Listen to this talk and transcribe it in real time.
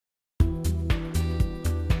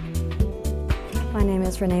My name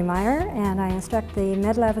is Renee Meyer and I instruct the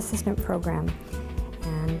MedLab Assistant Program.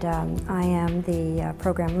 And I am the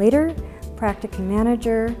program leader, practicum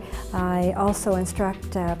manager. I also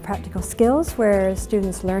instruct practical skills where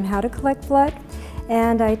students learn how to collect blood,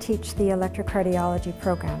 and I teach the electrocardiology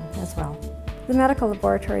program as well. The Medical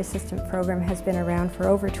Laboratory Assistant Program has been around for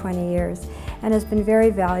over 20 years and has been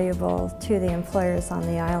very valuable to the employers on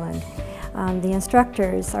the island. The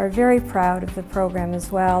instructors are very proud of the program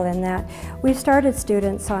as well, in that we've started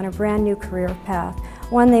students on a brand new career path,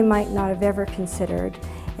 one they might not have ever considered,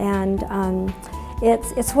 and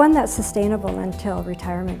it's one that's sustainable until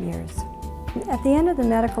retirement years. At the end of the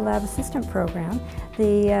Medical Lab Assistant Program,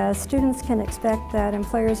 the students can expect that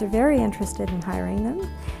employers are very interested in hiring them.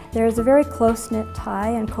 There's a very close-knit tie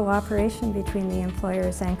and cooperation between the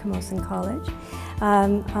employers and Camosun College.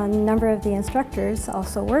 A number of the instructors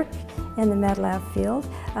also work in the MedLab field,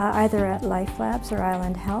 either at Life Labs or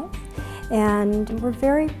Island Health. And we're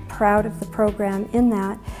very proud of the program in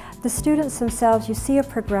that the students themselves, you see a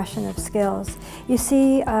progression of skills. You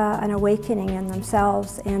see an awakening in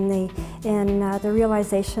themselves in the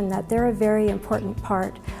realization that they're a very important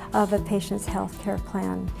part of a patient's healthcare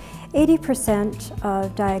plan. 80%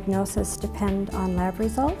 of diagnosis depend on lab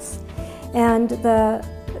results, and the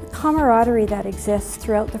camaraderie that exists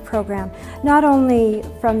throughout the program, not only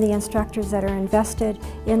from the instructors that are invested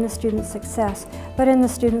in the students' success, but in the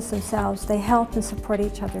students themselves. They help and support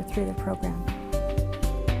each other through the program.